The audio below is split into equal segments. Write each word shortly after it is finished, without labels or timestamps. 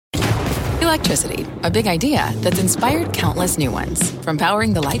Electricity, a big idea that's inspired countless new ones. From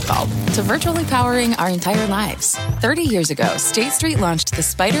powering the light bulb to virtually powering our entire lives. 30 years ago, State Street launched the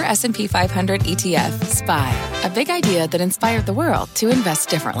Spider S&P 500 ETF, SPY. A big idea that inspired the world to invest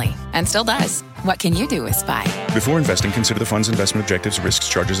differently. And still does. What can you do with SPY? Before investing, consider the fund's investment objectives, risks,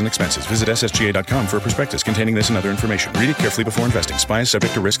 charges, and expenses. Visit ssga.com for a prospectus containing this and other information. Read it carefully before investing. SPY is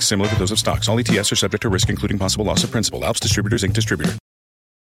subject to risks similar to those of stocks. All ETFs are subject to risk, including possible loss of principal. Alps Distributors, Inc. Distributor.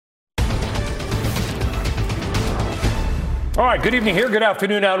 All right, good evening here, good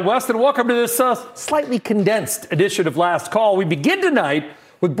afternoon out west, and welcome to this slightly condensed edition of Last Call. We begin tonight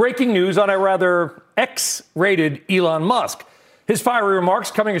with breaking news on a rather X-rated Elon Musk. His fiery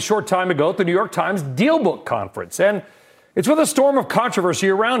remarks coming a short time ago at the New York Times Dealbook Conference, and it's with a storm of controversy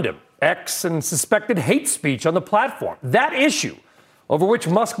around him. X and suspected hate speech on the platform. That issue, over which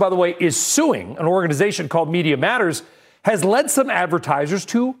Musk, by the way, is suing an organization called Media Matters, has led some advertisers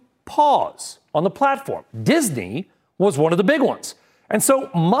to pause on the platform. Disney was one of the big ones. And so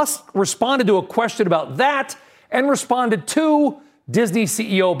Musk responded to a question about that and responded to Disney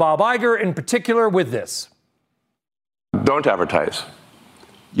CEO Bob Iger in particular with this. Don't advertise.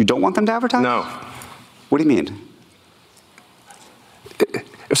 You don't want them to advertise? No. What do you mean?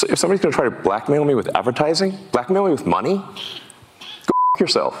 If somebody's going to try to blackmail me with advertising, blackmail me with money, go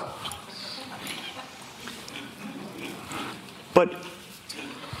yourself. But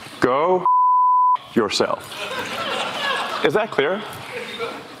go yourself. Is that clear?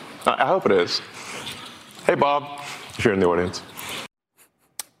 I hope it is. Hey, Bob, if you're in the audience.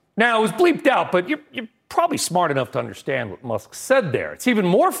 Now, it was bleeped out, but you're probably smart enough to understand what Musk said there. It's even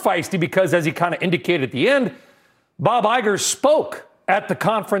more feisty because, as he kind of indicated at the end, Bob Iger spoke at the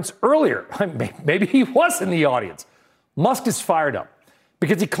conference earlier. Maybe he was in the audience. Musk is fired up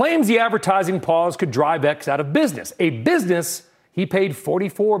because he claims the advertising pause could drive X out of business, a business he paid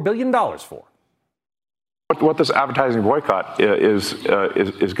 $44 billion for. What this advertising boycott is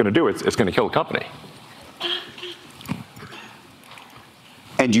going to do, it's going to kill the company.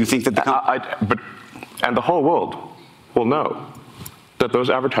 And do you think that and the whole world will know that those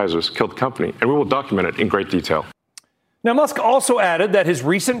advertisers killed the company, and we will document it in great detail. Now, Musk also added that his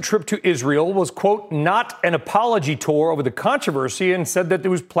recent trip to Israel was, quote, not an apology tour over the controversy, and said that it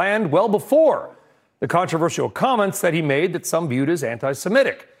was planned well before the controversial comments that he made that some viewed as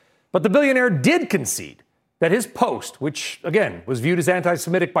anti-Semitic. But the billionaire did concede that his post, which, again, was viewed as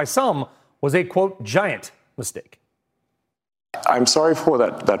anti-Semitic by some, was a, quote, giant mistake. I'm sorry for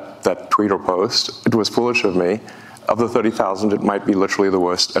that tweet or post. It was foolish of me. Of the 30,000, it might be literally the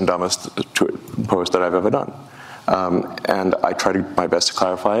worst and dumbest post that I've ever done. And I try my best to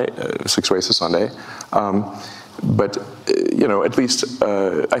clarify 6 ways to Sunday. But at least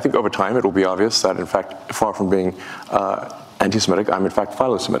I think over time it will be obvious that, in fact, far from being anti-Semitic, I'm in fact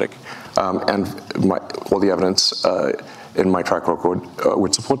philo-Semitic. And all the evidence in my track record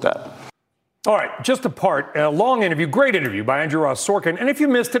would support that. All right, just a long interview, great interview by Andrew Ross Sorkin. And if you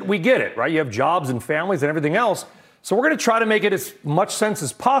missed it, we get it, right? You have jobs and families and everything else. So we're going to try to make it as much sense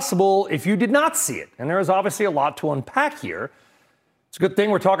as possible if you did not see it. And there is obviously a lot to unpack here. It's a good thing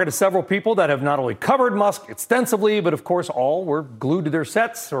we're talking to several people that have not only covered Musk extensively, but of course all were glued to their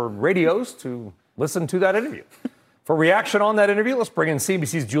sets or radios to listen to that interview. For reaction on that interview, let's bring in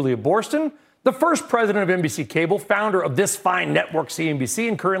CNBC's Julia Boorstin, the first president of NBC Cable, founder of this fine network, CNBC,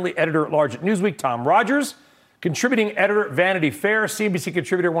 and currently editor-at-large at Newsweek, Tom Rogers, contributing editor at Vanity Fair, CNBC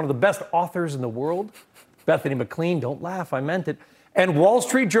contributor, one of the best authors in the world, Bethany McLean, don't laugh, I meant it, and Wall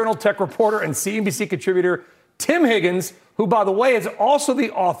Street Journal tech reporter and CNBC contributor Tim Higgins, who, by the way, is also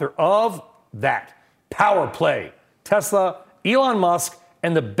the author of that, Power Play, Tesla, Elon Musk,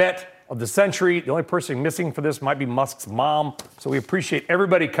 and the bet of the century. The only person missing for this might be Musk's mom. So we appreciate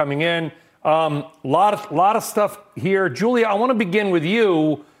everybody coming in. Lot of stuff here. Julia, I want to begin with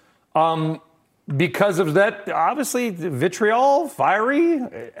you because of that, obviously, vitriol, fiery,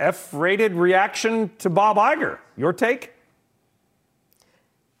 F-rated reaction to Bob Iger. Your take?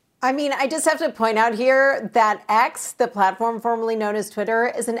 I mean, I just have to point out here that X, the platform formerly known as Twitter,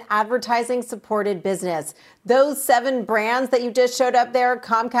 is an advertising-supported business. Those 7 brands that you just showed up there,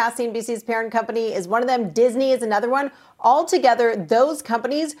 Comcast, CNBC's parent company, is one of them. Disney is another one. Altogether, those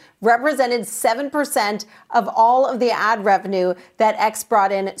companies represented 7% of all of the ad revenue that X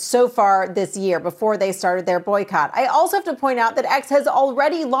brought in so far this year before they started their boycott. I also have to point out that X has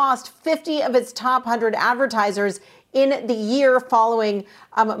already lost 50 of its top 100 advertisers in the year following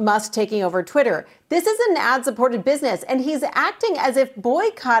Musk taking over Twitter. This is an ad-supported business, and he's acting as if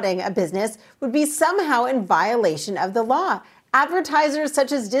boycotting a business would be somehow in violation of the law. Advertisers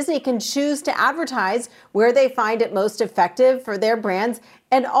such as Disney can choose to advertise where they find it most effective for their brands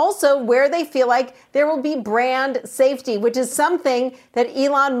and also where they feel like there will be brand safety, which is something that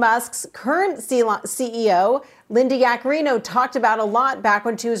Elon Musk's current CEO, Linda Yaccarino, talked about a lot back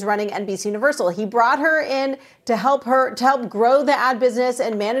when she was running NBC Universal. He brought her in to help grow the ad business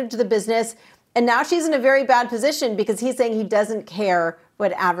and manage the business. And now she's in a very bad position because he's saying he doesn't care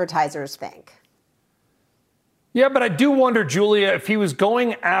what advertisers think. Yeah, but I do wonder, Julia, if he was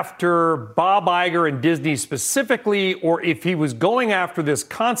going after Bob Iger and Disney specifically, or if he was going after this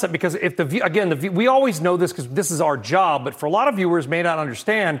concept, because if we always know this because this is our job, but for a lot of viewers may not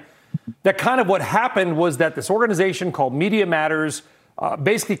understand that kind of what happened was that this organization called Media Matters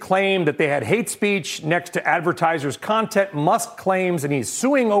basically claimed that they had hate speech next to advertisers' content. Musk claims, and he's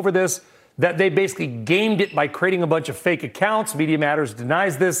suing over this, that they basically gamed it by creating a bunch of fake accounts. Media Matters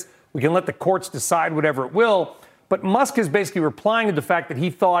denies this. We can let the courts decide whatever it will. But Musk is basically replying to the fact that he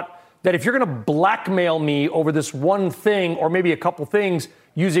thought that if you're going to blackmail me over this one thing or maybe a couple things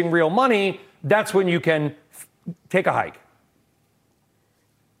using real money, that's when you can take a hike.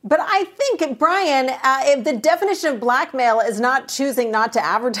 But I think, Brian, if the definition of blackmail is not choosing not to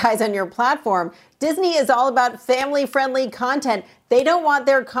advertise on your platform, Disney is all about family-friendly content. They don't want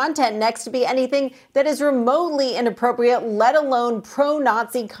their content next to be anything that is remotely inappropriate, let alone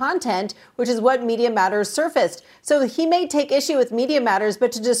pro-Nazi content, which is what Media Matters surfaced. So he may take issue with Media Matters,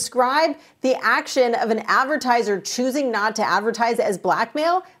 but to describe the action of an advertiser choosing not to advertise as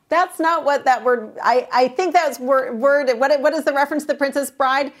blackmail, that's not what that word, I think that's word, what is the reference to The Princess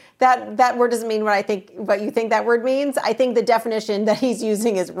Bride? That word doesn't mean what you think that word means. I think the definition that he's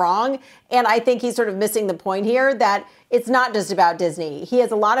using is wrong. And I think he's sort of missing the point here that it's not just about Disney. He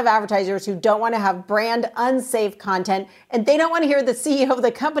has a lot of advertisers who don't want to have brand unsafe content, and they don't want to hear the CEO of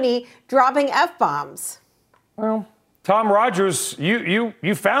the company dropping F-bombs. Well, Tom Rogers,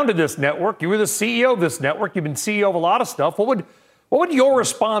 you founded this network. You were the CEO of this network. You've been CEO of a lot of stuff. What would your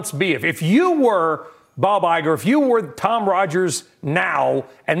response be if you were Bob Iger, if you were Tom Rogers now,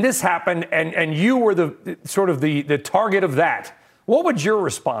 and this happened, and you were the sort of the target of that? What would your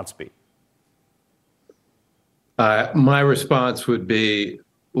response be? My response would be,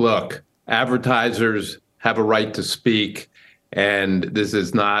 look, advertisers have a right to speak, and this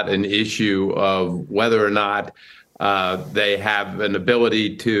is not an issue of whether or not they have an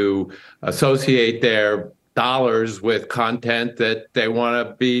ability to associate their dollars with content that they want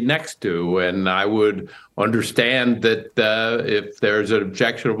to be next to. And I would understand that if there's an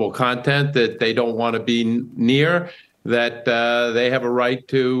objectionable content that they don't want to be near, that they have a right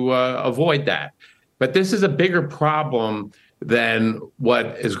to avoid that. But this is a bigger problem than what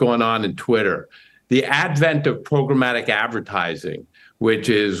is going on in Twitter. The advent of programmatic advertising, which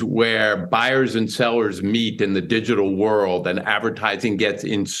is where buyers and sellers meet in the digital world and advertising gets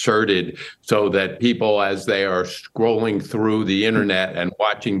inserted so that people, as they are scrolling through the internet and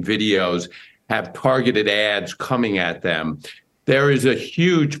watching videos, have targeted ads coming at them. There is a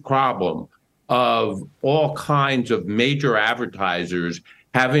huge problem of all kinds of major advertisers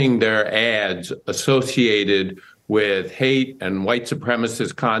having their ads associated with hate and white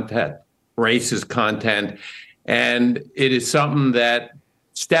supremacist content, racist content. And it is something that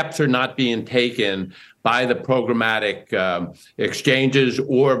steps are not being taken by the programmatic exchanges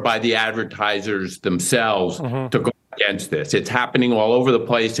or by the advertisers themselves to go against this. It's happening all over the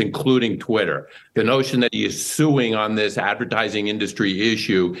place, including Twitter. The notion that he is suing on this advertising industry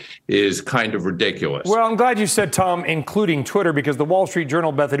issue is kind of ridiculous. Well, I'm glad you said, Tom, including Twitter, because the Wall Street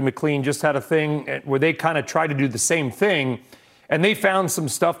Journal, Bethany McLean, just had a thing where they kind of tried to do the same thing, and they found some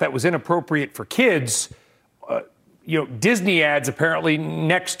stuff that was inappropriate for kids. Disney ads apparently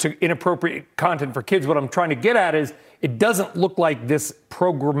next to inappropriate content for kids. What I'm trying to get at is it doesn't look like this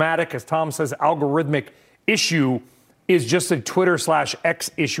programmatic, as Tom says, algorithmic issue is just a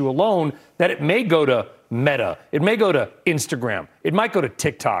Twitter/X issue alone, that it may go to Meta. It may go to Instagram. It might go to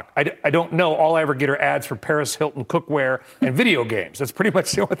TikTok. I don't know. All I ever get are ads for Paris Hilton cookware and video games. That's pretty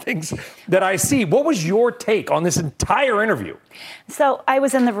much the only things that I see. What was your take on this entire interview? So I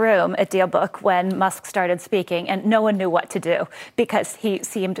was in the room at Dealbook when Musk started speaking, and no one knew what to do because he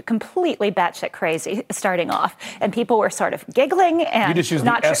seemed completely batshit crazy starting off. And people were sort of giggling and you just used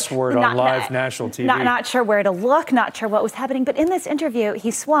the S word on live national TV. Not sure where to look, not sure what was happening. But in this interview, he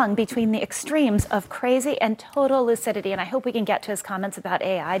swung between the extremes of crazy and total lucidity. And I hope we can get to to his comments about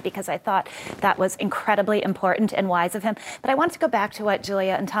AI because I thought that was incredibly important and wise of him. But I wanted to go back to what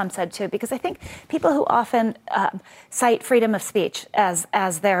Julia and Tom said, too, because I think people who often cite freedom of speech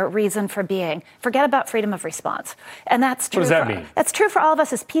as their reason for being forget about freedom of response. And that's true. What does that mean? That's true for all of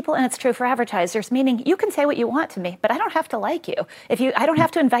us as people, and it's true for advertisers, meaning you can say what you want to me, but I don't have to like you. I don't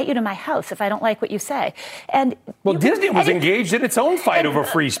have to invite you to my house if I don't like what you say. And Disney was engaged in its own fight over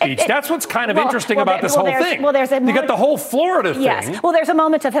free speech. That's what's kind of interesting about this whole thing. You got the whole Florida thing. Yes. Well, there's a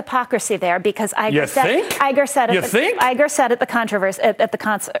moment of hypocrisy there because Iger said at the controversy at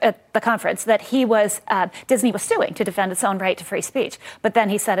the conference that he was Disney was suing to defend its own right to free speech. But then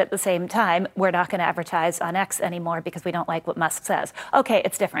he said at the same time, we're not going to advertise on X anymore because we don't like what Musk says. Okay,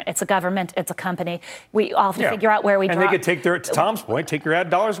 it's different. It's a government. It's a company. We all have to figure out where we draw. And they could take to Tom's point, take your ad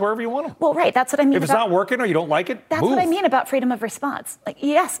dollars wherever you want them. Well, right. That's what I mean. If it's not working or you don't like it, that's move. What I mean about freedom of response. Like,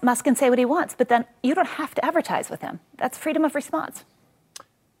 yes, Musk can say what he wants, but then you don't have to advertise with him. That's freedom of response.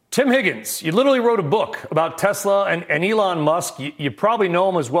 Tim Higgins, you literally wrote a book about Tesla and Elon Musk. You probably know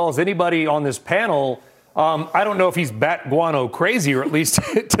him as well as anybody on this panel. I don't know if he's bat guano crazy, or at least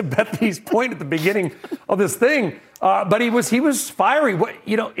to Bethany's point at the beginning of this thing. But he was fiery.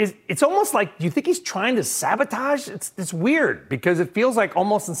 It's almost like, do you think he's trying to sabotage? It's weird because it feels like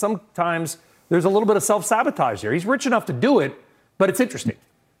almost in sometimes there's a little bit of self-sabotage there. He's rich enough to do it, but it's interesting.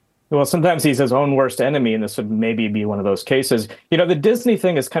 Well, sometimes he's his own worst enemy, and this would maybe be one of those cases. The Disney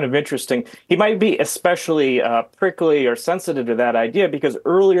thing is kind of interesting. He might be especially prickly or sensitive to that idea because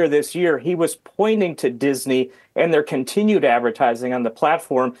earlier this year, he was pointing to Disney and their continued advertising on the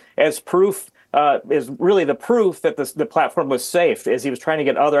platform as proof, is really the proof that the platform was safe. As he was trying to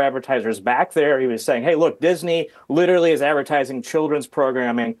get other advertisers back there, he was saying, hey, look, Disney literally is advertising children's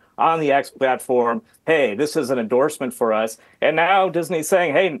programming on the X platform. Hey, this is an endorsement for us. And now Disney's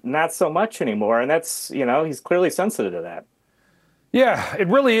saying, hey, not so much anymore. And that's, he's clearly sensitive to that. Yeah, it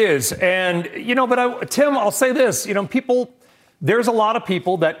really is. And, Tim, I'll say this, there's a lot of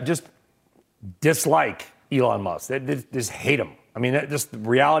people that just dislike Elon Musk. They just hate him. I mean, just the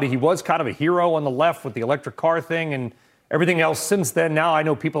reality, he was kind of a hero on the left with the electric car thing and everything else since then. Now I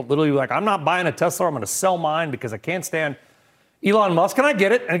know people literally like, I'm not buying a Tesla. I'm going to sell mine because I can't stand Elon Musk. And I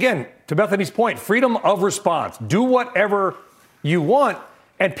get it. And again, to Bethany's point, freedom of response. Do whatever you want.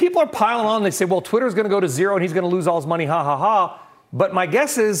 And people are piling on. They say, well, Twitter's going to go to zero and he's going to lose all his money. Ha, ha, ha. But my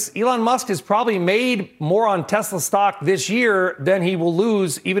guess is Elon Musk has probably made more on Tesla stock this year than he will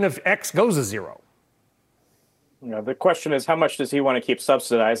lose even if X goes to zero. The question is, how much does he want to keep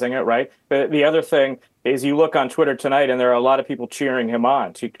subsidizing it, right? The other thing is you look on Twitter tonight, and there are a lot of people cheering him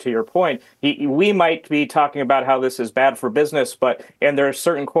on. To your point, we might be talking about how this is bad for business, and there are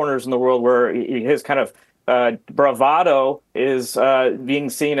certain corners in the world where his kind of bravado is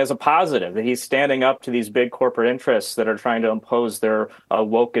being seen as a positive, that he's standing up to these big corporate interests that are trying to impose their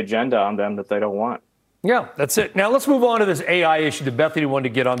woke agenda on them that they don't want. Yeah, that's it. Now, let's move on to this AI issue that Bethany wanted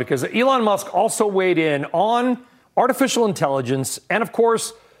to get on, because Elon Musk also weighed in on artificial intelligence and, of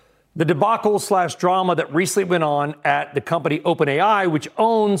course, the debacle/drama that recently went on at the company OpenAI, which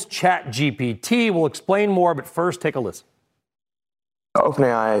owns ChatGPT. We'll explain more, but first, take a listen.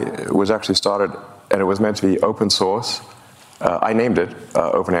 OpenAI was actually started, and it was meant to be open source. I named it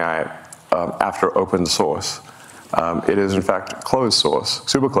OpenAI after open source. It is, in fact, closed source.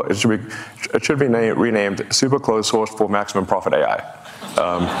 It should be renamed super closed source for maximum profit AI.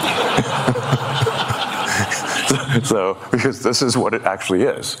 So, because this is what it actually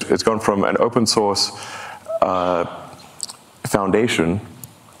is. It's gone from an open source foundation,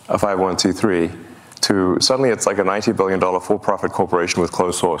 a 501c3, to suddenly it's like a $90 billion for-profit corporation with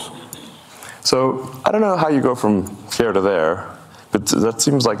closed source. So I don't know how you go from here to there, but that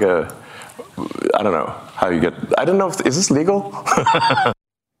seems like I don't know how you get. I don't know is this legal?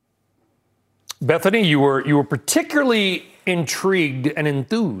 Bethany, you were particularly intrigued and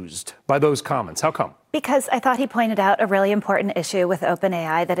enthused by those comments. How come? Because I thought he pointed out a really important issue with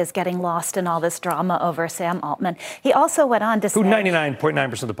OpenAI that is getting lost in all this drama over Sam Altman. He also went on to say... Who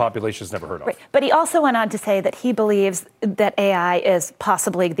 99.9% of the population has never heard of. Right. But he also went on to say that he believes that AI is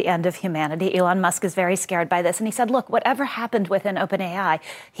possibly the end of humanity. Elon Musk is very scared by this. And he said, look, whatever happened within OpenAI,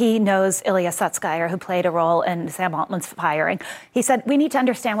 he knows Ilya Sutskever, who played a role in Sam Altman's firing. He said, we need to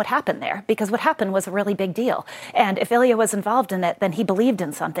understand what happened there, because what happened was a really big deal. And if Ilya was involved in it, then he believed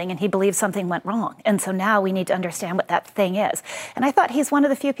in something, and he believed something went wrong. And And so now we need to understand what that thing is. And I thought he's one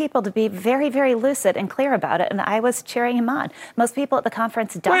of the few people to be very, very lucid and clear about it. And I was cheering him on. Most people at the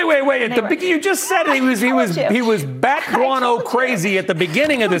conference don't. Wait. You just said he was bat guano crazy at the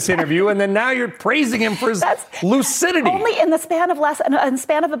beginning of this interview, and then now you're praising him for his lucidity. Only in the span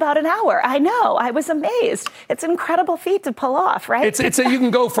of about an hour. I know. I was amazed. It's an incredible feat to pull off, right? You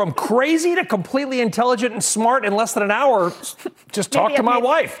can go from crazy to completely intelligent and smart in less than an hour. Just talk to my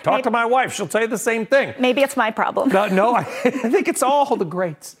wife. Talk to my wife. She'll tell you the same thing. Maybe it's my problem. No, I think it's all the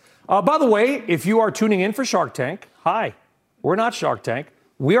greats. By the way, if you are tuning in for Shark Tank, hi. We're not Shark Tank.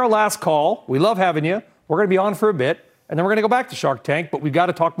 We are Last Call. We love having you. We're going to be on for a bit, and then we're going to go back to Shark Tank, but we've got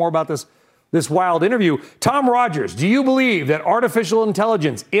to talk more about this wild interview. Tom Rogers, do you believe that artificial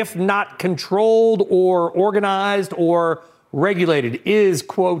intelligence, if not controlled or organized or regulated, is,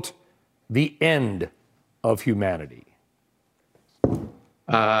 quote, the end of humanity?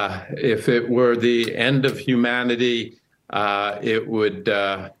 If it were the end of humanity, it would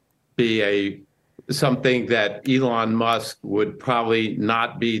be something that Elon Musk would probably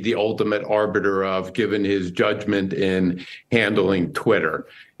not be the ultimate arbiter of, given his judgment in handling Twitter.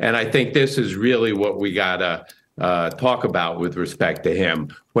 And I think this is really what we got to talk about with respect to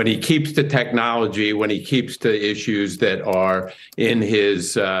him. When he keeps to technology, when he keeps to issues that are in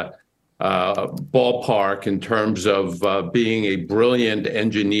his ballpark in terms of being a brilliant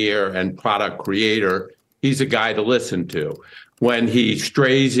engineer and product creator, he's a guy to listen to. When he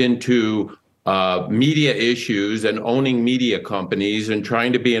strays into media issues and owning media companies and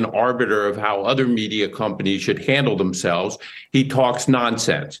trying to be an arbiter of how other media companies should handle themselves, he talks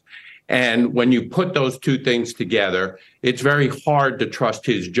nonsense. And when you put those two things together, it's very hard to trust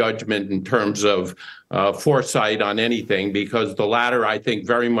his judgment in terms of foresight on anything, because the latter, I think,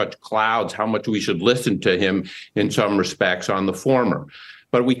 very much clouds how much we should listen to him in some respects on the former.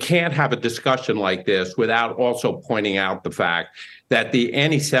 But we can't have a discussion like this without also pointing out the fact that the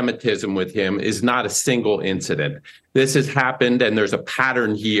anti-Semitism with him is not a single incident. This has happened, and there's a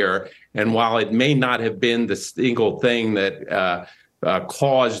pattern here. And while it may not have been the single thing that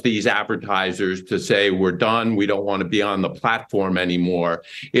caused these advertisers to say, we're done, we don't want to be on the platform anymore,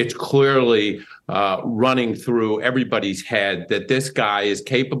 it's clearly running through everybody's head that this guy is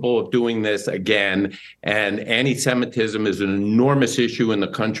capable of doing this again. And anti-Semitism is an enormous issue in the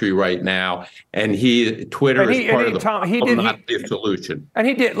country right now. And Twitter is part of the problem, not the solution. And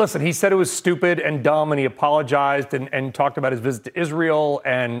he did. Listen, he said it was stupid and dumb, and he apologized and talked about his visit to Israel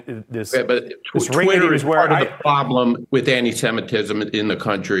and this. Yeah, but Twitter is part of the problem with anti-Semitism in the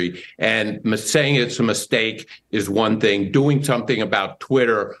country. And saying it's a mistake is one thing. Doing something about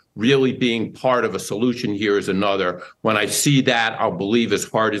Twitter really being part of a solution here is another. When I see that, I'll believe his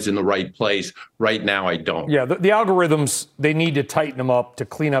heart is in the right place. Right now, I don't. Yeah, the algorithms, they need to tighten them up to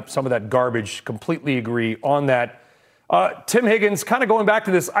clean up some of that garbage. Completely agree on that. Tim Higgins, kind of going back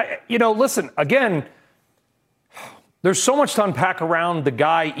to this, listen, again, there's so much to unpack around the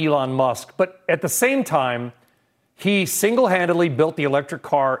guy, Elon Musk. But at the same time, he single-handedly built the electric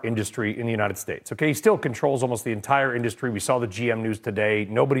car industry in the United States. Okay, he still controls almost the entire industry. We saw the GM news today.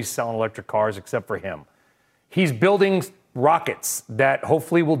 Nobody's selling electric cars except for him. He's building rockets that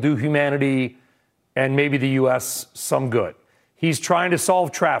hopefully will do humanity and maybe the U.S. some good. He's trying to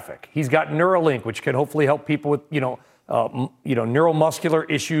solve traffic. He's got Neuralink, which can hopefully help people with,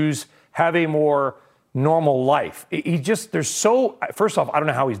 neuromuscular issues have a more normal life. First off, I don't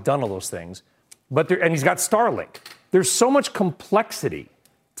know how he's done all those things. And he's got Starlink. There's so much complexity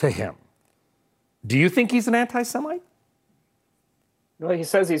to him. Do you think he's an anti-Semite? Well, he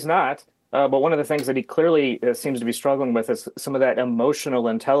says he's not. But one of the things that he clearly seems to be struggling with is some of that emotional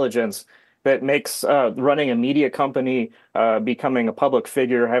intelligence that makes running a media company, becoming a public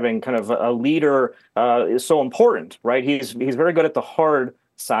figure, having kind of a leader is so important, right? He's very good at the hard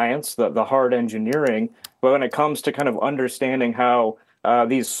science, the hard engineering. But when it comes to kind of understanding how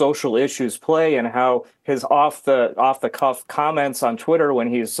these social issues play and how his off the cuff comments on Twitter when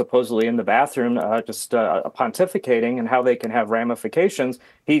he's supposedly in the bathroom pontificating and how they can have ramifications,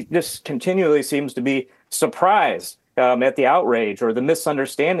 he just continually seems to be surprised at the outrage or the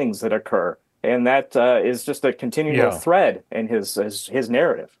misunderstandings that occur, and that is just a continual thread in his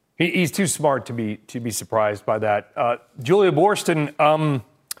narrative. He's too smart to be surprised by that. Julia Boorstin,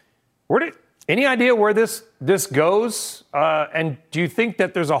 any idea where this goes? And do you think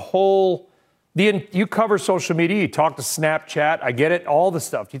that there's you cover social media, you talk to Snapchat, I get it, all the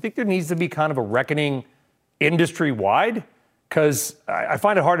stuff. Do you think there needs to be kind of a reckoning industry-wide? Because I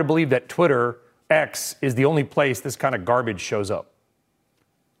find it hard to believe that Twitter, X, is the only place this kind of garbage shows up.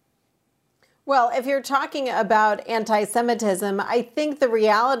 Well, if you're talking about anti-Semitism, I think the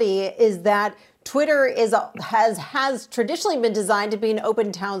reality is that Twitter has traditionally been designed to be an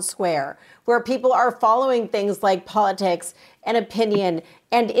open town square where people are following things like politics and opinion.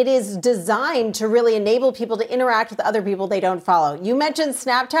 And it is designed to really enable people to interact with other people they don't follow. You mentioned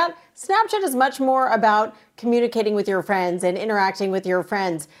Snapchat. Snapchat is much more about communicating with your friends and interacting with your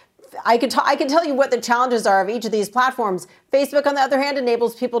friends. I can tell you what the challenges are of each of these platforms. Facebook, on the other hand,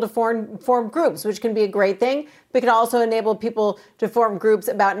 enables people to form groups, which can be a great thing, but can also enable people to form groups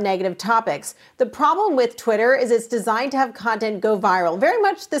about negative topics. The problem with Twitter is it's designed to have content go viral, very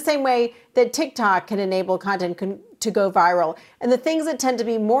much the same way that TikTok can enable content to go viral. And the things that tend to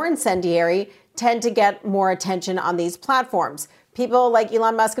be more incendiary tend to get more attention on these platforms. People like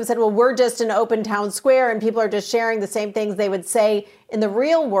Elon Musk have said, well, we're just an open town square, and people are just sharing the same things they would say in the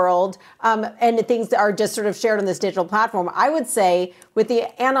real world, and the things that are just sort of shared on this digital platform. I would say with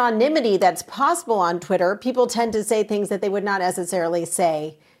the anonymity that's possible on Twitter, people tend to say things that they would not necessarily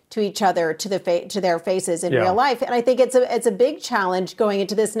say to each other, to their faces in real life. And I think it's a big challenge going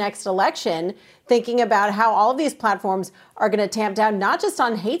into this next election, thinking about how all of these platforms are going to tamp down not just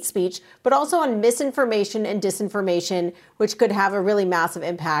on hate speech, but also on misinformation and disinformation, which could have a really massive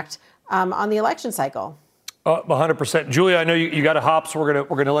impact on the election cycle. 100%. Julia, I know you got to hop, so we're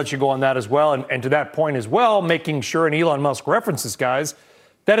gonna let you go on that as well. And to that point as well, making sure, and Elon Musk references, guys,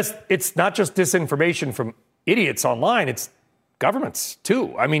 that it's not just disinformation from idiots online, it's governments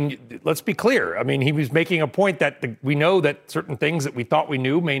too. I mean, let's be clear. I mean, he was making a point that we know that certain things that we thought we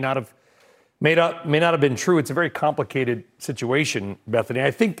knew may not have been true. It's a very complicated situation, Bethany. I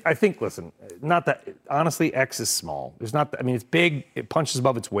think. Listen, not that honestly, X is small. There's not. I mean, it's big. It punches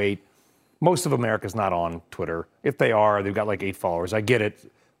above its weight. Most of America's not on Twitter. If they are, they've got like 8 followers. I get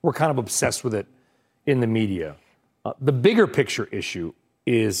it. We're kind of obsessed with it in the media. The bigger picture issue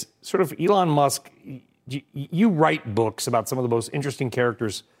is sort of Elon Musk. You write books about some of the most interesting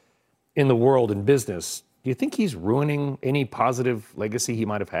characters in the world in business. Do you think he's ruining any positive legacy he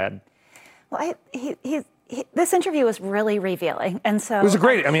might have had? Well, this interview was really revealing, and so it was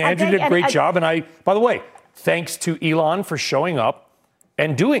great. I mean, Andrew did a great job, and by the way, thanks to Elon for showing up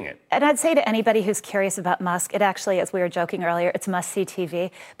and doing it. And I'd say to anybody who's curious about Musk, it actually, as we were joking earlier, it's must-see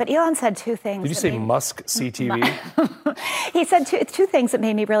TV. But Elon said 2 things. Did you say Musk-see TV? He said two things that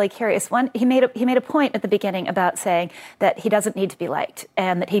made me really curious. One, he made a point at the beginning about saying that he doesn't need to be liked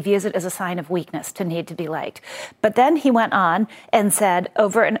and that he views it as a sign of weakness to need to be liked. But then he went on and said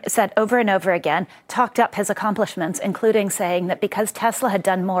over and over again, talked up his accomplishments, including saying that because Tesla had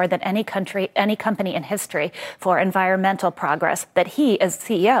done more than any company in history for environmental progress, that he, as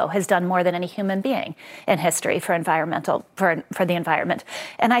CEO, has done more than any human being in history for the environment.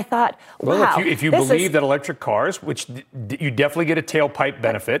 And I thought, wow. Well, if you believe that electric cars, which you definitely get a tailpipe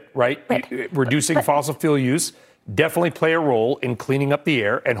benefit, right? Reducing fossil fuel use, definitely play a role in cleaning up the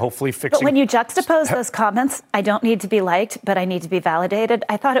air and hopefully fixing. But when you juxtapose those comments, I don't need to be liked, but I need to be validated.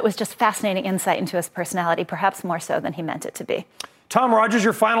 I thought it was just fascinating insight into his personality, perhaps more so than he meant it to be. Tom Rogers,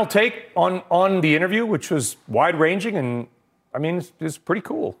 your final take on the interview, which was wide-ranging and, I mean, it's pretty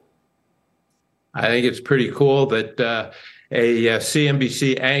cool. I think it's pretty cool that a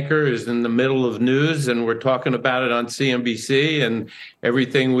CNBC anchor is in the middle of news and we're talking about it on CNBC, and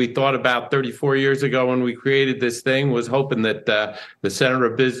everything we thought about 34 years ago when we created this thing was hoping that the center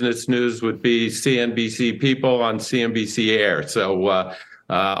of business news would be CNBC people on CNBC air. So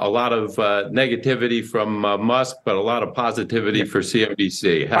a lot of negativity from Musk, but a lot of positivity for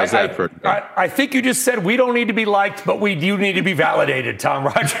CNBC. How's that for? I think you just said we don't need to be liked, but we do need to be validated, Tom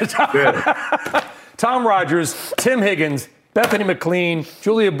Rogers. Tom Rogers, Tim Higgins, Bethany McLean,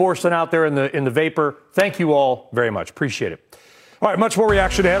 Julia Borsten out there in the vapor. Thank you all very much. Appreciate it. All right, much more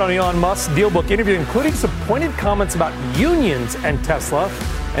reaction ahead on Elon Musk's Dealbook interview, including some pointed comments about unions and Tesla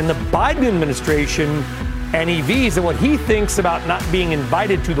and the Biden administration and EVs and what he thinks about not being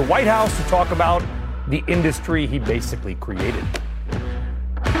invited to the White House to talk about the industry he basically created.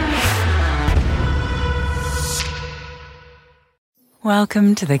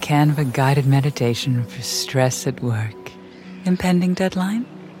 Welcome to the Canva guided meditation for stress at work. Impending deadline?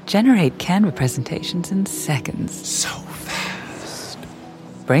 Generate Canva presentations in seconds. So fast.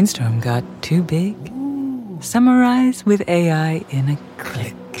 Brainstorm got too big? Ooh. Summarize with AI in a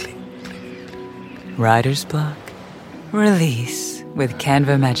click. Writer's block? Release with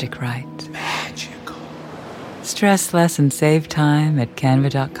Canva Magic Write. Magical. Stress less and save time at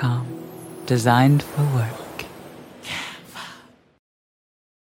canva.com. Designed for work.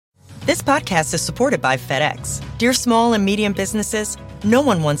 This podcast is supported by FedEx. Dear small and medium businesses, no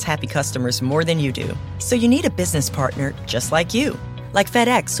one wants happy customers more than you do. So you need a business partner just like you. Like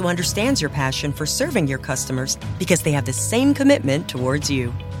FedEx, who understands your passion for serving your customers because they have the same commitment towards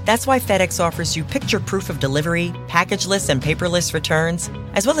you. That's why FedEx offers you picture proof of delivery, packageless and paperless returns,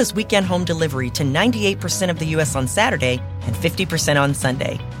 as well as weekend home delivery to 98% of the U.S. on Saturday and 50% on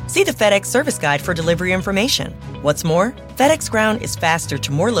Sunday. See the FedEx service guide for delivery information. What's more, FedEx Ground is faster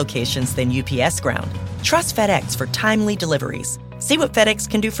to more locations than UPS Ground. Trust FedEx for timely deliveries. See what FedEx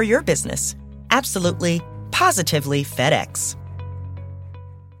can do for your business. Absolutely, positively FedEx.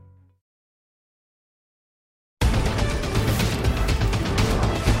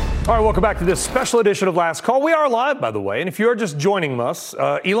 All right, welcome back to this special edition of Last Call. We are live, by the way, and if you're just joining us,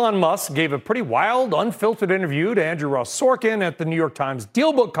 Elon Musk gave a pretty wild, unfiltered interview to Andrew Ross Sorkin at the New York Times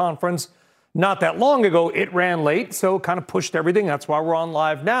Dealbook Conference not that long ago. It ran late, so kind of pushed everything. That's why we're on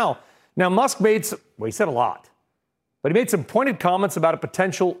live now. Now, Musk made he said a lot, but he made some pointed comments about a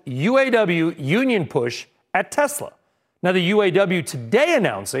potential UAW union push at Tesla. Now, the UAW today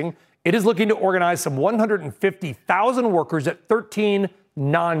announcing it is looking to organize some 150,000 workers at 13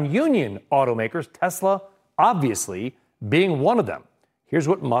 non-union automakers, Tesla obviously being one of them. Here's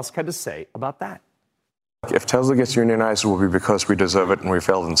what Musk had to say about that. If Tesla gets unionized, it will be because we deserve it and we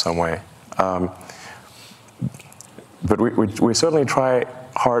failed in some way. But we certainly try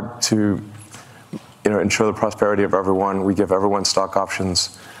hard to ensure the prosperity of everyone. We give everyone stock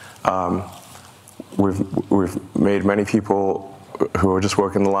options. We've made many people who are just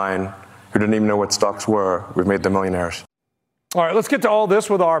working the line, who didn't even know what stocks were, we've made them millionaires. All right, let's get to all this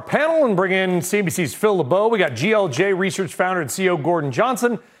with our panel and bring in CNBC's Phil LeBeau. We got GLJ Research founder and CEO Gordon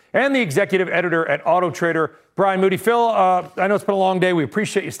Johnson and the executive editor at Auto Trader, Brian Moody. Phil, I know it's been a long day. We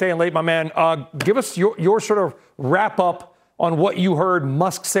appreciate you staying late, my man. Give us your sort of wrap up on what you heard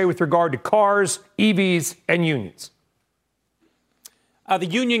Musk say with regard to cars, EVs, and unions. The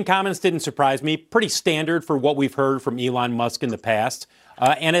union comments didn't surprise me. Pretty standard for what we've heard from Elon Musk in the past.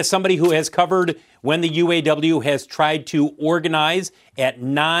 And as somebody who has covered when the UAW has tried to organize at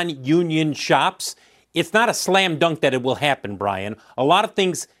non-union shops, it's not a slam dunk that it will happen, Brian. A lot of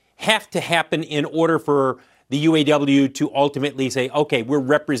things have to happen in order for the UAW to ultimately say, okay, we're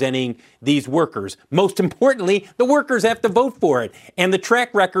representing these workers. Most importantly, the workers have to vote for it. And the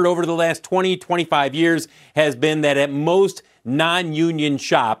track record over the last 20, 25 years has been that at most non-union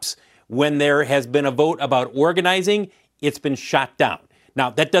shops, when there has been a vote about organizing, it's been shot down. Now,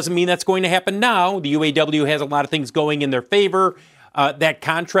 that doesn't mean that's going to happen now. The UAW has a lot of things going in their favor. That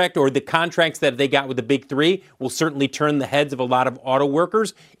contract or the contracts that they got with the big three will certainly turn the heads of a lot of auto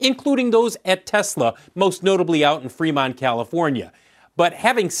workers, including those at Tesla, most notably out in Fremont, California. But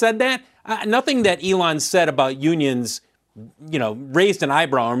having said that, nothing that Elon said about unions, raised an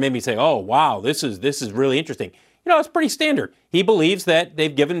eyebrow or made me say, oh, wow, this is really interesting. It's pretty standard. He believes that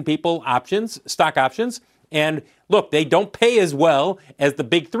they've given people options, stock options. And look, they don't pay as well as the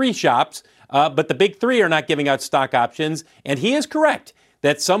big three shops, but the big three are not giving out stock options. And he is correct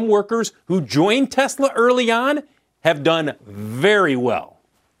that some workers who joined Tesla early on have done very well.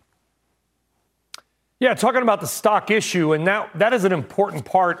 Yeah, talking about the stock issue, and that is an important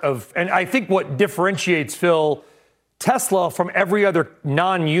part of, and I think what differentiates, Phil, Tesla from every other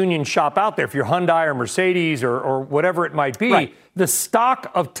non-union shop out there, if you're Hyundai or Mercedes or whatever it might be, right. The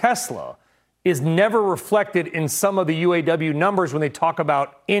stock of Tesla is never reflected in some of the UAW numbers when they talk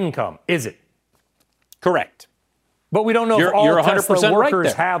about income, is it? Correct. But we don't know if all Tesla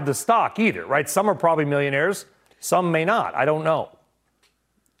workers have the stock either, right? Some are probably millionaires, some may not. I don't know.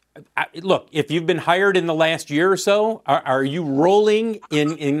 Look, if you've been hired in the last year or so, are you rolling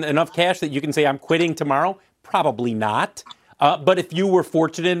in enough cash that you can say, I'm quitting tomorrow? Probably not. But if you were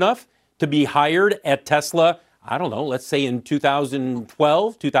fortunate enough to be hired at Tesla, I don't know, let's say in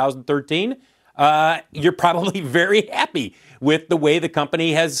 2012, 2013, you're probably very happy with the way the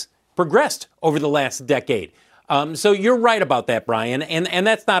company has progressed over the last decade. So you're right about that, Brian. And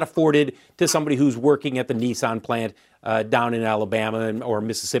that's not afforded to somebody who's working at the Nissan plant down in Alabama or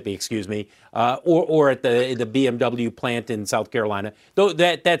Mississippi, or at the BMW plant in South Carolina. Though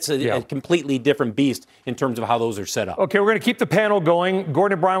that's a completely different beast in terms of how those are set up. Okay, we're going to keep the panel going.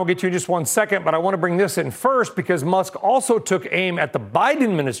 Gordon and Brian will get to you in just one second, but I want to bring this in first because Musk also took aim at the Biden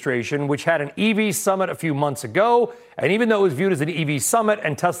administration, which had an EV summit a few months ago. And even though it was viewed as an EV summit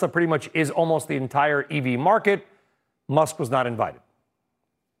and Tesla pretty much is almost the entire EV market, Musk was not invited.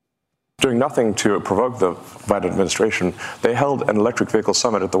 Doing nothing to provoke the Biden administration, they held an electric vehicle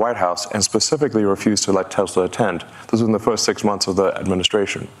summit at the White House and specifically refused to let Tesla attend. This was in the first 6 months of the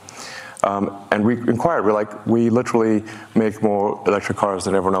administration. And we inquired, we literally make more electric cars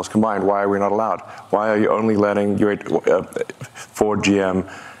than everyone else combined. Why are we not allowed? Why are you only letting Ford, GM,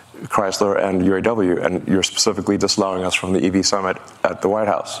 Chrysler, and UAW, and you're specifically disallowing us from the EV summit at the White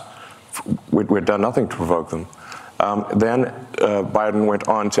House? We've done nothing to provoke them. Then Biden went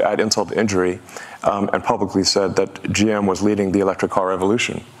on to add insult to injury and publicly said that GM was leading the electric car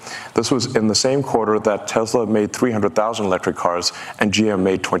revolution. This was in the same quarter that Tesla made 300,000 electric cars and GM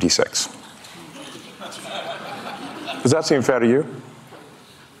made 26. Does that seem fair to you?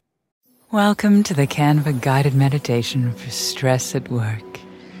 Welcome to the Canva guided meditation for stress at work.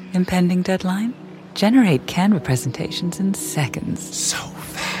 Impending deadline? Generate Canva presentations in seconds. So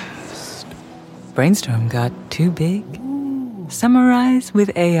fast. Brainstorm got too big? Summarize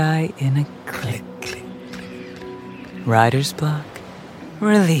with AI in a click. Writer's block?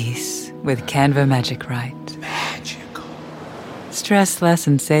 Release with Canva Magic Write. Magical. Stress less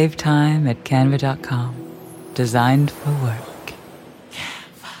and save time at canva.com. Designed for work.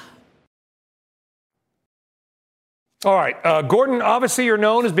 All right, Gordon, obviously you're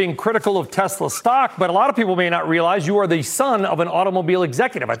known as being critical of Tesla stock, but a lot of people may not realize you are the son of an automobile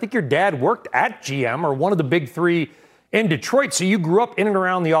executive. I think your dad worked at GM, or one of the big three in Detroit, so you grew up in and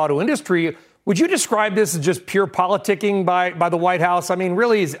around the auto industry. Would you describe this as just pure politicking by the White House? I mean,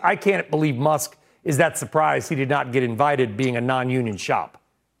 really, I can't believe Musk is that surprised he did not get invited, being a non-union shop.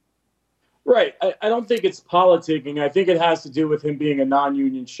 Right. I don't think it's politicking. I think it has to do with him being a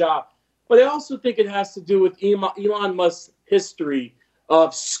non-union shop. But I also think it has to do with Elon Musk's history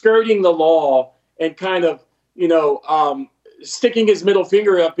of skirting the law and kind of, sticking his middle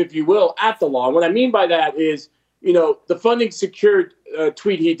finger up, if you will, at the law. And what I mean by that is, the funding secured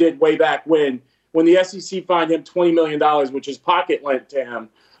tweet he did way back when the SEC fined him $20 million, which is pocket lent to him.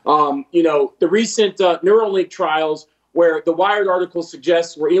 The recent Neuralink trials where the Wired article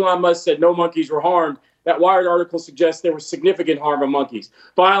suggests where Elon Musk said no monkeys were harmed, that Wired article suggests there was significant harm of monkeys.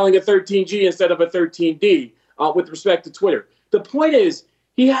 Filing a 13G instead of a 13D with respect to Twitter. The point is,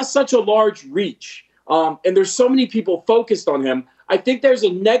 he has such a large reach, and there's so many people focused on him. I think there's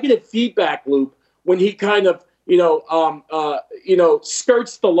a negative feedback loop when he kind of,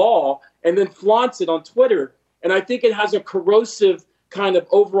 skirts the law and then flaunts it on Twitter. And I think it has a corrosive kind of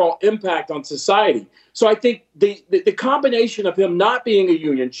overall impact on society. So I think the combination of him not being a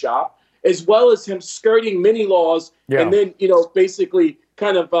union shop, as well as him skirting many laws and then, basically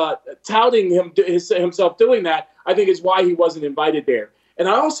kind of touting himself doing that, I think is why he wasn't invited there. And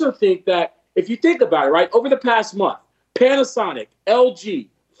I also think that if you think about it, right, over the past month, Panasonic, LG,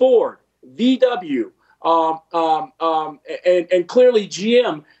 Ford, VW, and clearly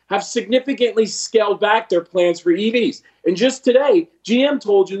GM have significantly scaled back their plans for EVs. And just today, GM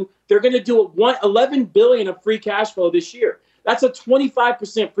told you they're going to do $11 billion of free cash flow this year. That's a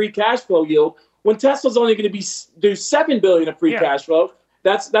 25% free cash flow yield. When Tesla's only going to do $7 billion of free cash flow,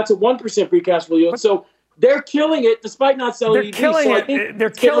 that's a 1% free cash flow yield. So they're killing it despite not selling EVs.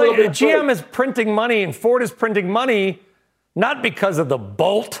 They're killing it. GM is printing money and Ford is printing money not because of the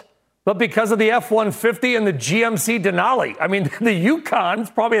Bolt, but because of the F-150 and the GMC Denali. I mean, the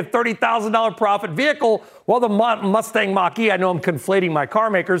Yukon's probably a $30,000 profit vehicle, while the Mustang Mach-E, I know I'm conflating my car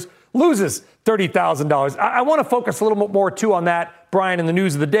makers, loses $30,000. I want to focus a little bit more, too, on that, Brian, in the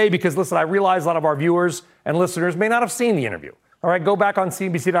news of the day, because, listen, I realize a lot of our viewers and listeners may not have seen the interview. All right, go back on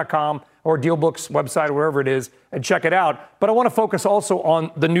CNBC.com or Dealbook's website, or wherever it is, and check it out. But I want to focus also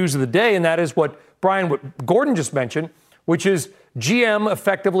on the news of the day, and that is what Gordon just mentioned, which is GM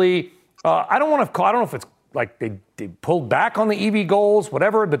effectively, I don't know if it's like they pulled back on the EV goals,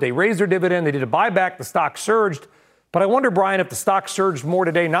 whatever, but they raised their dividend, they did a buyback, the stock surged. But I wonder, Brian, if the stock surged more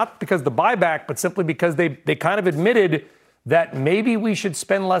today, not because of the buyback, but simply because they kind of admitted that maybe we should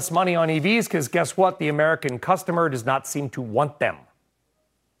spend less money on EVs, because guess what? The American customer does not seem to want them.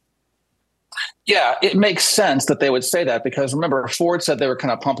 Yeah, it makes sense that they would say that, because remember, Ford said they were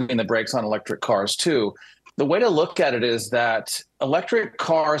kind of pumping the brakes on electric cars too. The way to look at it is that electric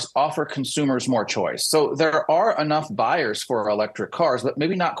cars offer consumers more choice. So there are enough buyers for electric cars, but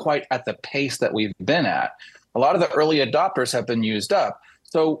maybe not quite at the pace that we've been at. A lot of the early adopters have been used up.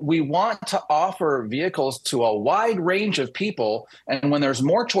 So we want to offer vehicles to a wide range of people. And when there's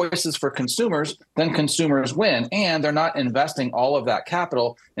more choices for consumers, then consumers win. And they're not investing all of that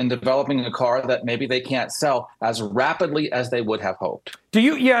capital in developing a car that maybe they can't sell as rapidly as they would have hoped.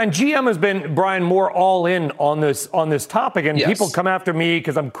 And GM has been, Brian, more all in on this topic. And people come after me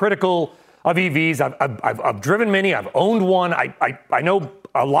because I'm critical of EVs. I've driven many. I've owned one. I know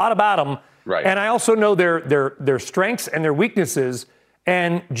a lot about them. Right. And I also know their strengths and their weaknesses.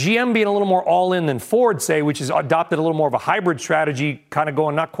 And GM being a little more all in than Ford, say, which has adopted a little more of a hybrid strategy, kind of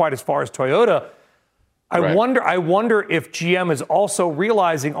going not quite as far as Toyota. I wonder if GM is also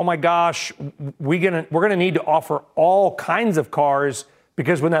realizing, oh my gosh, we're gonna need to offer all kinds of cars,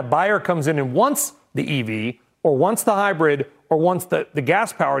 because when that buyer comes in and wants the EV or wants the hybrid or wants the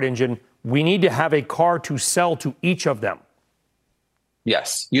gas-powered engine, we need to have a car to sell to each of them.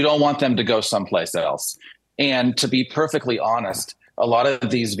 Yes, you don't want them to go someplace else. And to be perfectly honest, a lot of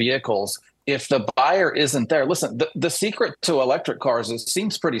these vehicles, if the buyer isn't there, listen, the secret to electric cars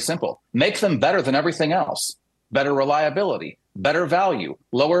seems pretty simple. Make them better than everything else. Better reliability, better value,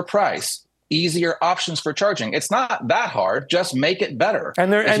 lower price, easier options for charging. It's not that hard. Just make it better.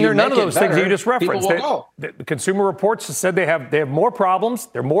 And they're none of those things you just referenced. The Consumer Reports said they have more problems,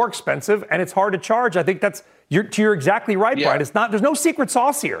 they're more expensive, and it's hard to charge. I think you're exactly right, Yeah. Brian. There's no secret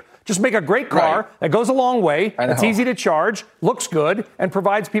sauce here. Just make a great car that goes a long way, that's easy to charge, looks good, and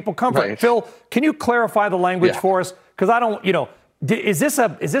provides people comfort. Right. Phil, can you clarify the language for us? Because I don't, is this a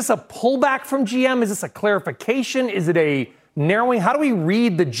pullback from GM? Is this a clarification? Is it a narrowing? How do we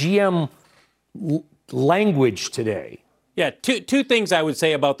read the GM language today? Yeah, two things I would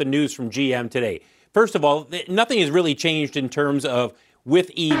say about the news from GM today. First of all, nothing has really changed in terms of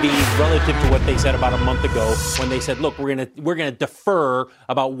with EVs relative to what they said about a month ago when they said, look, we're going to defer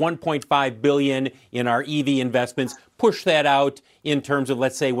about $1.5 billion in our EV investments, push that out in terms of,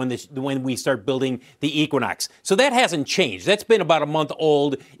 let's say, when we start building the Equinox. So that hasn't changed. That's been about a month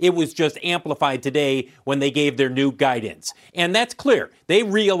old. It was just amplified today when they gave their new guidance. And that's clear. They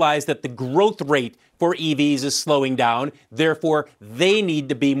realize that the growth rate for EVs is slowing down. Therefore, they need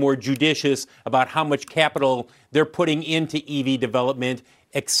to be more judicious about how much capital they're putting into EV development,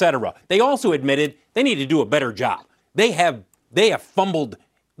 etc. They also admitted they need to do a better job. They have fumbled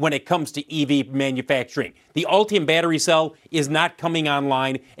when it comes to EV manufacturing. The Ultium battery cell is not coming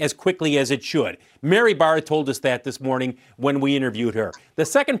online as quickly as it should. Mary Barr told us that this morning when we interviewed her. The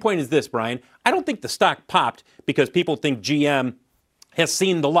second point is this, Brian. I don't think the stock popped because people think GM has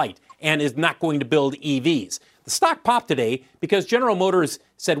seen the light and is not going to build EVs. The stock popped today because General Motors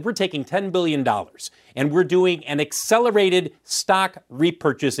said we're taking $10 billion and we're doing an accelerated stock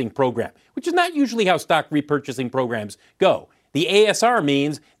repurchasing program, which is not usually how stock repurchasing programs go. The ASR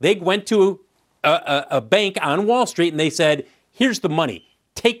means they went to a bank on Wall Street and they said, here's the money.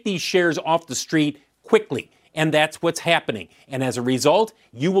 Take these shares off the street quickly. And that's what's happening. And as a result,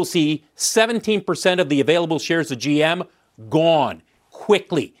 you will see 17% of the available shares of GM gone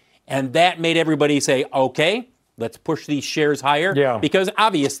quickly. And that made everybody say, okay, let's push these shares higher. Yeah. Because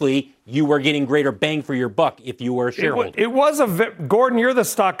obviously you were getting greater bang for your buck if you were a shareholder. Gordon, you're the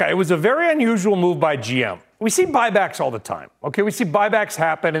stock guy. It was a very unusual move by GM. We see buybacks all the time. Okay, we see buybacks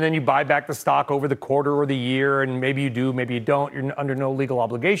happen, and then you buy back the stock over the quarter or the year, and maybe you do, maybe you don't. You're under no legal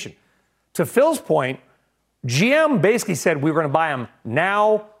obligation. To Phil's point, GM basically said we were going to buy them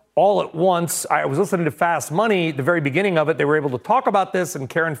now, all at once. I was listening to Fast Money, the very beginning of it. They were able to talk about this, and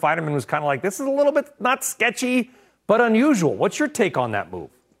Karen Feinerman was kind of like, this is a little bit not sketchy, but unusual. What's your take on that move?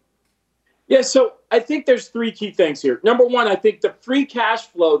 Yeah, so I think there's three key things here. Number one, I think the free cash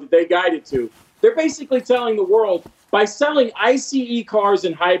flow that they guided to, they're basically telling the world by selling ICE cars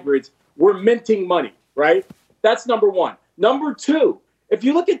and hybrids, we're minting money, right? That's number one. Number two, if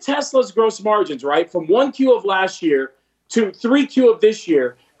you look at Tesla's gross margins, right, from 1Q of last year to 3Q of this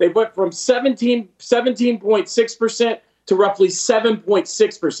year, they went from 17.6% to roughly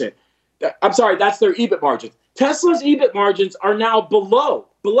 7.6%. I'm sorry, that's their EBIT margins. Tesla's EBIT margins are now below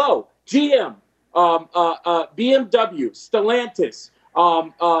GM, BMW, Stellantis,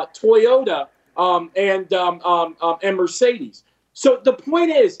 Toyota, and Mercedes. So the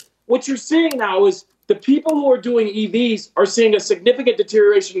point is, what you're seeing now is the people who are doing EVs are seeing a significant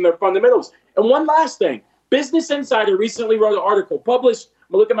deterioration in their fundamentals. And one last thing, Business Insider recently wrote an article published,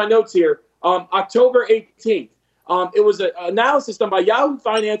 I'm going to look at my notes here, October 18th. It was an analysis done by Yahoo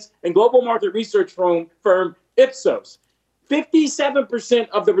Finance and global market research firm Ipsos. 57%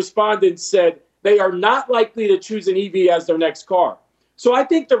 of the respondents said they are not likely to choose an EV as their next car. So I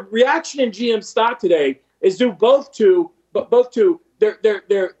think the reaction in GM stock today is due both to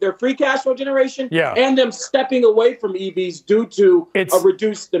their free cash flow generation and them stepping away from EVs due to a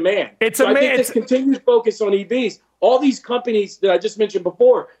reduced demand. I think this continued focus on EVs, all these companies that I just mentioned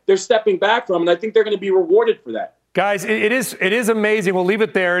before, they're stepping back from, and I think they're going to be rewarded for that. Guys, it is amazing. We'll leave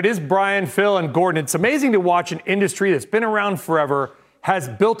it there. It is Brian, Phil, and Gordon. It's amazing to watch an industry that's been around forever, has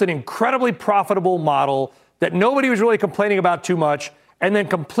built an incredibly profitable model that nobody was really complaining about too much, and then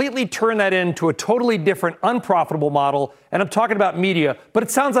completely turn that into a totally different, unprofitable model. And I'm talking about media, but it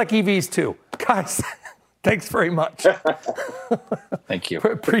sounds like EVs too. Guys, thanks very much. Thank you.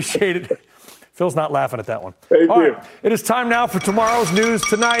 Appreciate it. Phil's not laughing at that one. Thank you. Right, it is time now for tomorrow's news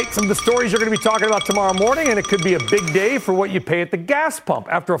tonight. Some of the stories you're going to be talking about tomorrow morning, and it could be a big day for what you pay at the gas pump.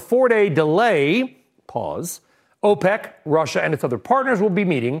 After a 4-day delay, OPEC, Russia, and its other partners will be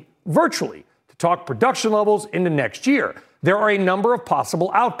meeting virtually to talk production levels into next year. There are a number of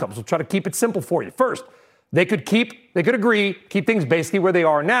possible outcomes. We'll try to keep it simple for you. First, they could agree, keep things basically where they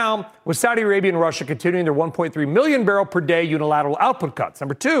are now, with Saudi Arabia and Russia continuing their 1.3 million barrel per day unilateral output cuts.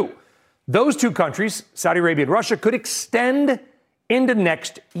 Number two, those two countries, Saudi Arabia and Russia, could extend into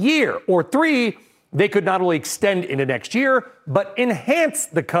next year. Or three, they could not only extend into next year, but enhance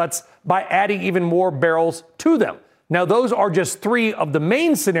the cuts by adding even more barrels to them. Now, those are just three of the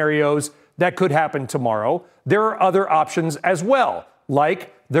main scenarios that could happen tomorrow. There are other options as well,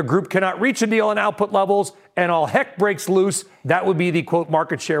 like the group cannot reach a deal on output levels and all heck breaks loose. That would be the, quote,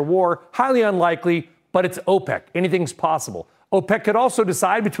 market share war. Highly unlikely, but it's OPEC. Anything's possible. OPEC could also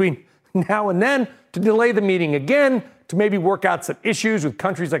decide between now and then to delay the meeting again, to maybe work out some issues with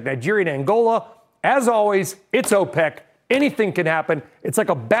countries like Nigeria and Angola. As always, it's OPEC. Anything can happen. It's like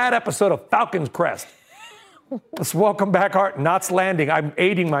a bad episode of Falcon's Crest. Let's welcome back our Knots Landing. I'm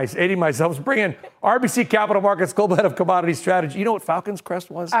aiding myself. Let's bring in RBC Capital Markets Global Head of Commodity Strategy. You know what Falcon's Crest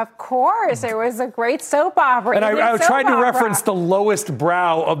was? Of course. It was a great soap opera. And I tried to reference the lowest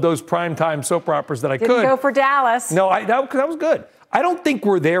brow of those primetime soap operas that I could. Didn't go for Dallas. No, that was good. I don't think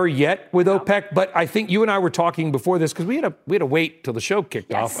we're there yet with OPEC, but I think you and I were talking before this, because we had to wait till the show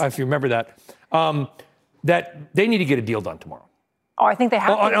kicked off, if you remember that, that they need to get a deal done tomorrow. Oh, I think they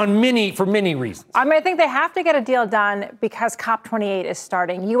have to. For many reasons. I think they have to get a deal done because COP28 is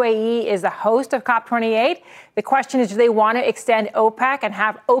starting. UAE is the host of COP28. The question is, do they want to extend OPEC and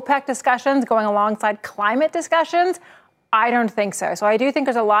have OPEC discussions going alongside climate discussions? I don't think so. So I do think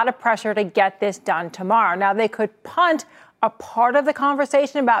there's a lot of pressure to get this done tomorrow. Now, they could punt a part of the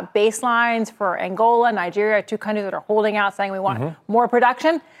conversation about baselines for Angola, Nigeria, two countries that are holding out saying we want more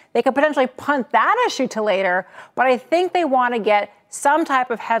production. They could potentially punt that issue to later, but I think they want to get some type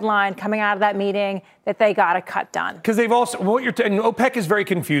of headline coming out of that meeting that they got to cut done. Because they've also, and OPEC is very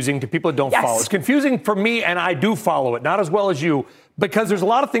confusing to people that don't follow. It's confusing for me, and I do follow it, not as well as you, because there's a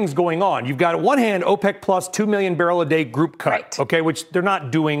lot of things going on. You've got, on one hand, OPEC plus 2 million barrel a day group cut, which they're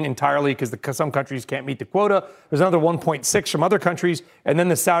not doing entirely because some countries can't meet the quota. There's another 1.6 from other countries, and then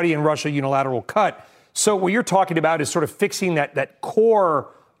the Saudi and Russia unilateral cut. So what you're talking about is sort of fixing that core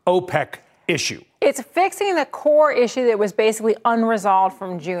OPEC issue. It's fixing the core issue that was basically unresolved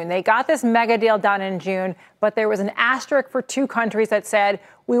from June. They got this mega deal done in June, but there was an asterisk for two countries that said,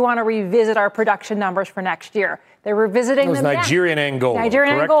 we want to revisit our production numbers for next year. They're revisiting them. It was Nigeria and Angola.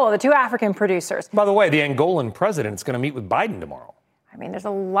 Nigeria and Angola, the two African producers. By the way, the Angolan president is going to meet with Biden tomorrow. There's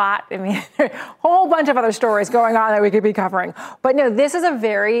a lot. A whole bunch of other stories going on that we could be covering. But no, this is a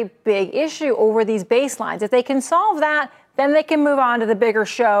very big issue over these baselines. If they can solve that, then they can move on to the bigger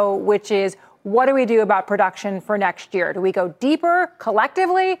show, which is, what do we do about production for next year? Do we go deeper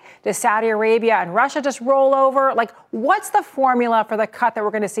collectively? Does Saudi Arabia and Russia just roll over? What's the formula for the cut that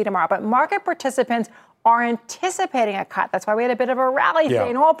we're going to see tomorrow? But market participants are anticipating a cut. That's why we had a bit of a rally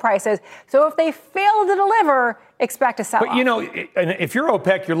in oil prices. So if they fail to deliver, expect a sell-off. But, if you're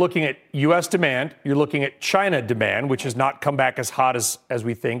OPEC, you're looking at U.S. demand. You're looking at China demand, which has not come back as hot as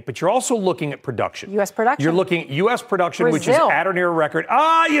we think. But you're also looking at production. U.S. production. You're looking at U.S. production, Brazil, which is at or near a record.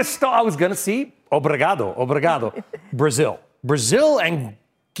 I was going to see. Obrigado. Brazil and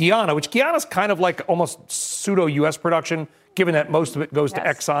Guyana, which Guyana's kind of like almost pseudo-U.S. production, given that most of it goes to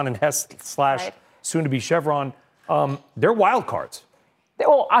Exxon and Hess / soon-to-be Chevron. They're wild cards.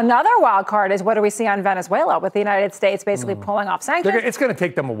 Well, another wild card is what do we see on Venezuela with the United States basically pulling off sanctions? It's going to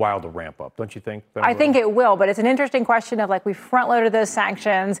take them a while to ramp up, don't you think? I think it will, but it's an interesting question of we front-loaded those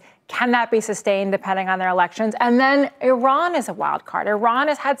sanctions. Can that be sustained depending on their elections? And then Iran is a wild card. Iran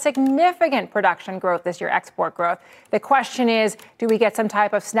has had significant production growth this year, export growth. The question is, do we get some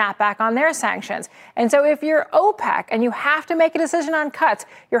type of snapback on their sanctions? And so if you're OPEC and you have to make a decision on cuts,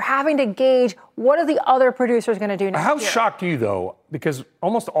 you're having to gauge what are the other producers going to do next year. How shocked are you, though, because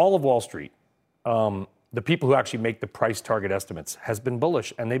almost all of Wall Street, the people who actually make the price target estimates, has been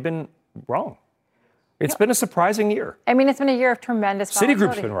bullish, and they've been wrong. It's been a surprising year. It's been a year of tremendous volatility.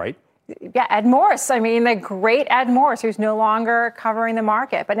 Citigroup's been right. Yeah, Ed Morse. The great Ed Morse, who's no longer covering the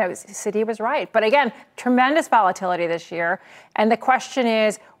market. But no, Citi was right. But again, tremendous volatility this year. And the question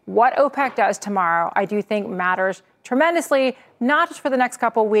is, what OPEC does tomorrow, I do think matters tremendously, not just for the next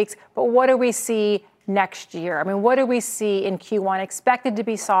couple of weeks, but what do we see next year? What do we see in Q1 expected to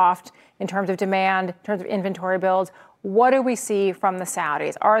be soft in terms of demand, in terms of inventory builds? What do we see from the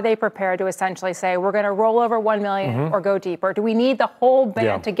Saudis? Are they prepared to essentially say, we're going to roll over 1 million or go deeper? Do we need the whole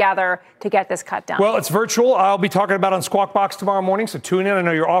band together to get this cut done? Well, it's virtual. I'll be talking about it on Squawk Box tomorrow morning, so tune in. I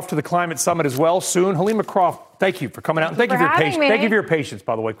know you're off to the Climate Summit as well soon. Halima Croft, thank you for coming out. Thank you for your patience. Thank you for your patience,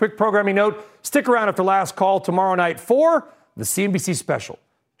 by the way. Quick programming note, stick around after last call tomorrow night for the CNBC special.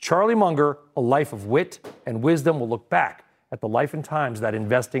 Charlie Munger, A Life of Wit and Wisdom, will look back at the life and times of that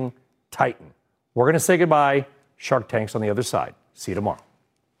investing titan. We're going to say goodbye. Shark Tank's on the other side. See you tomorrow.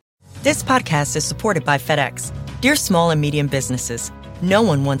 This podcast is supported by FedEx. Dear small and medium businesses, no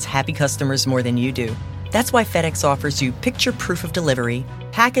one wants happy customers more than you do. That's why FedEx offers you picture proof of delivery,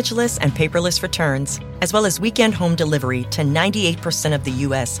 packageless and paperless returns, as well as weekend home delivery to 98% of the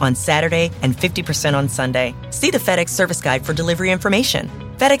U.S. on Saturday and 50% on Sunday. See the FedEx service guide for delivery information.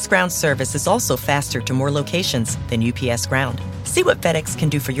 FedEx Ground service is also faster to more locations than UPS Ground. See what FedEx can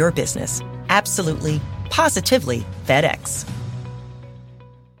do for your business. Absolutely, positively FedEx.